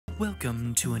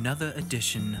Welcome to another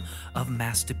edition of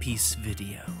Masterpiece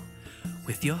Video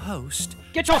with your host...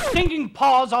 Get your stinking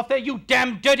paws off there, you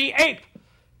damn dirty ape!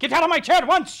 Get out of my chair at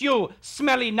once, you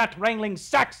smelly nut-wrangling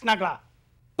sack snuggler!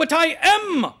 But I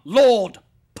am Lord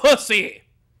Percy!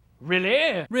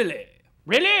 Really? Really?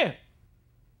 Really?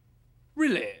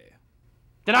 Really?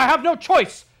 Then I have no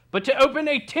choice but to open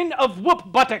a tin of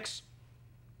whoop buttocks.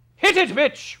 Hit it,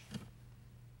 bitch!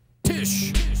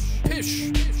 Tish,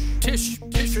 pish, tish,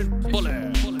 pish and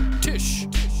bullet. Tish,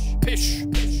 pish,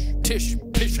 tish,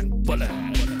 pish and bullet.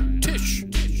 Tish,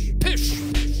 pish,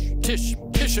 tish,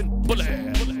 pish and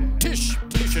bullet. Tish,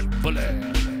 pish and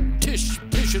bullet. Tish,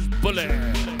 pish and bullet.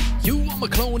 You are a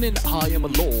clone and I am a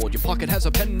lord. Your pocket has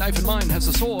a penknife and mine has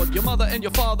a sword. Your mother and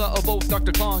your father are both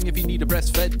Dr. Kong. If you need a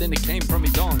breastfed, then it came from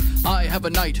his dong. I have a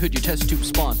knighthood, your test tube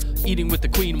spawn. Eating with the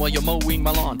queen while you're mowing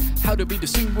my lawn. How to be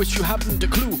distinguished, you haven't a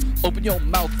clue. Open your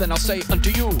mouth and I'll say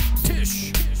unto you,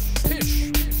 Tish,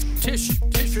 pish, tish,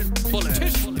 pish and bullet.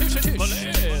 Tish, pish and bullet.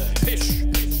 Pish,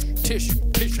 tish,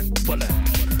 pish and bullet.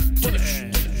 Tish,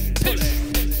 pish,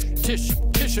 tish,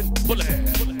 pish and bullet.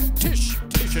 Tish,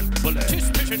 pish and bullet.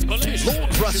 Tish, pish and bullet.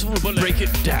 Lord Russell, break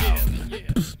it down.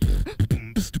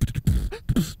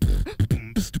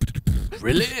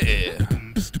 Really?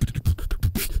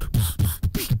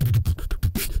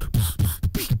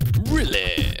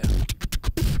 Really?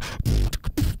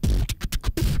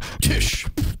 Tish,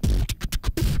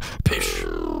 pish,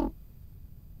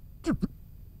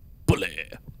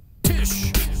 bullet.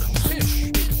 Tish, pish,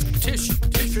 tish,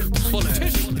 pish and bullet.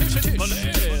 Tish, pish and bullet.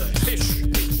 Pish,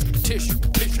 tish,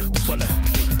 pish and bullet.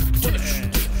 Tish,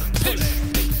 pish,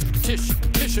 tish,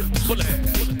 pish and bullet.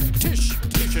 Tish,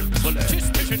 pish and bullet. Tish,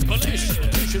 pish and bullet. Tish,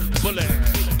 pish and bullet.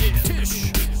 Tish,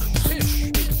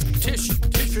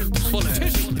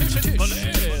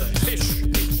 pish,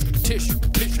 tish,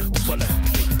 pish and bullet. Tish, pish and bullet. Pish, tish, pish and bullet.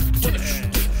 Tish,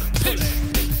 pish,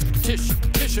 tish,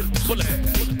 pish and bullet.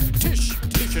 Tish,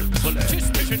 pish and bullet. Tish,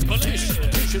 pish and bullet. Tish,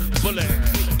 pish and bullet.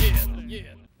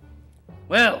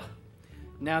 Well,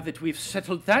 now that we've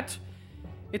settled that,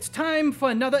 it's time for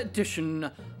another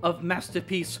edition of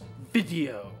Masterpiece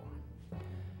Video.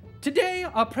 Today,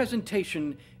 our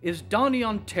presentation is Donnie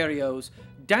Ontario's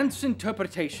dance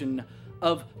interpretation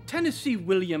of Tennessee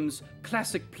Williams'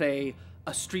 classic play,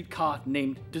 A Streetcar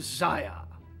Named Desire.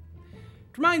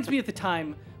 It reminds me of the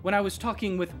time when I was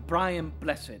talking with Brian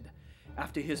Blessed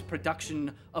after his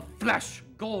production of Flash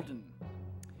Gordon.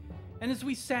 And as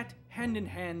we sat hand in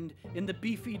hand in the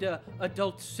Beefeater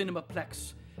Adult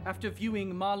Cinemaplex after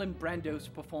viewing Marlon Brando's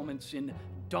performance in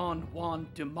Don Juan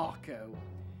DeMarco,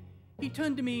 he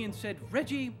turned to me and said,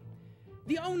 "Reggie,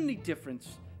 the only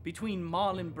difference between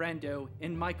Marlon Brando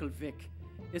and Michael Vick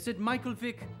is that Michael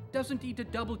Vick doesn't eat a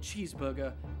double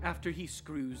cheeseburger after he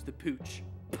screws the pooch."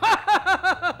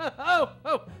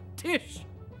 oh, tish,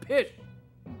 pish,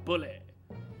 bully.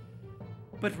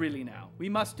 But really now, we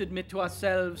must admit to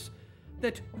ourselves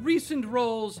that recent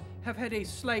roles have had a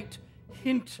slight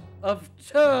hint of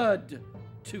turd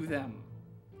to them.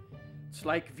 It's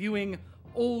like viewing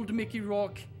old Mickey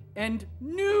Rourke and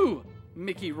new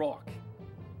Mickey Rourke.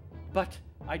 But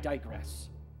I digress.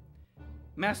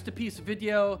 Masterpiece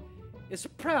Video is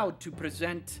proud to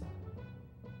present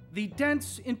the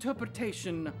dance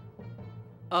interpretation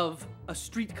of A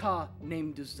Streetcar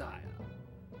Named Desire,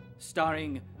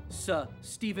 starring Sir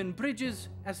Stephen Bridges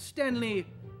as Stanley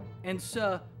and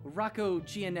Sir Rocco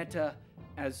Gianetta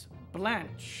as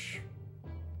Blanche.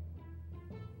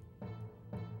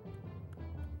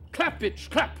 Clap, bitch,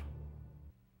 clap!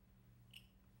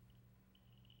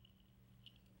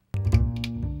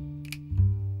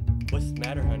 What's the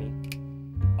matter, honey?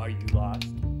 Are you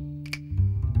lost?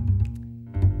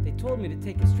 They told me to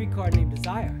take a streetcar named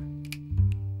Desire.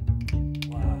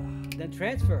 Wow. Then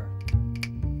transfer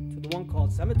to the one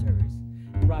called Cemeteries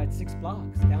and ride 6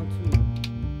 blocks down to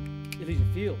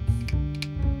Elysian Fields.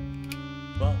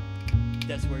 Well,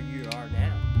 that's where you are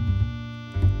now.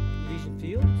 Elysian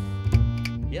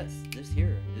Fields? Yes, this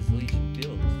here is Elysian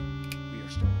Fields. We are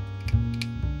starting.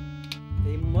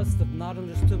 They must have not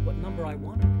understood what number I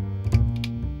wanted.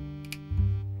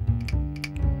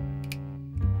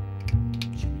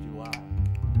 Do I,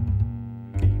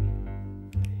 baby?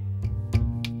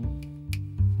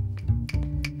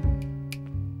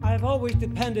 I have always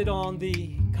depended on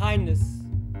the kindness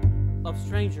of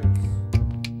strangers.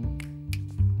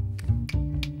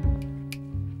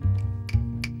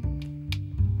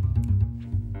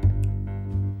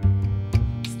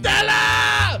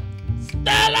 Stella!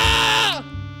 Stella!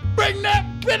 Bring that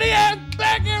pretty ass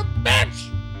back here, bitch!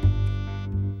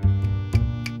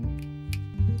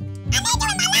 I'm not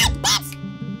doing my life, bitch!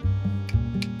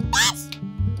 Bitch!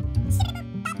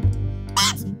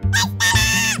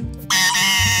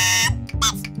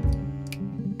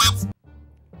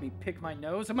 pick my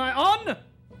nose. Am I on?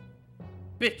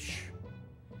 Bitch.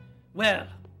 Well,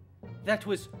 that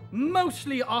was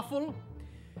mostly awful.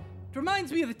 It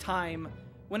reminds me of the time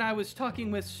when I was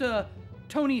talking with Sir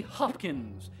Tony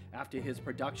Hopkins after his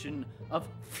production of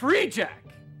Free Jack.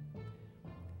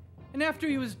 And after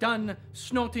he was done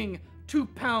snorting 2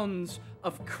 pounds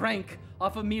of crank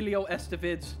off Emilio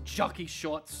Esteved's jockey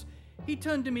shorts, he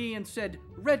turned to me and said,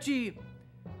 "Reggie,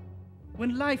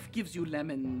 when life gives you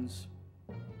lemons,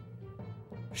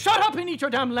 shut up and eat your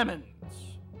damn lemons."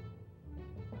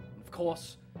 Of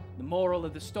course, the moral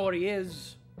of the story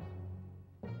is,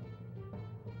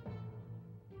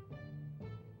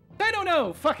 I don't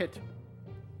know, fuck it.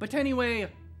 But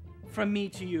anyway, from me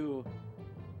to you,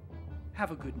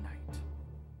 have a good night.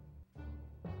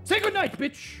 Say good night,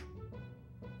 bitch!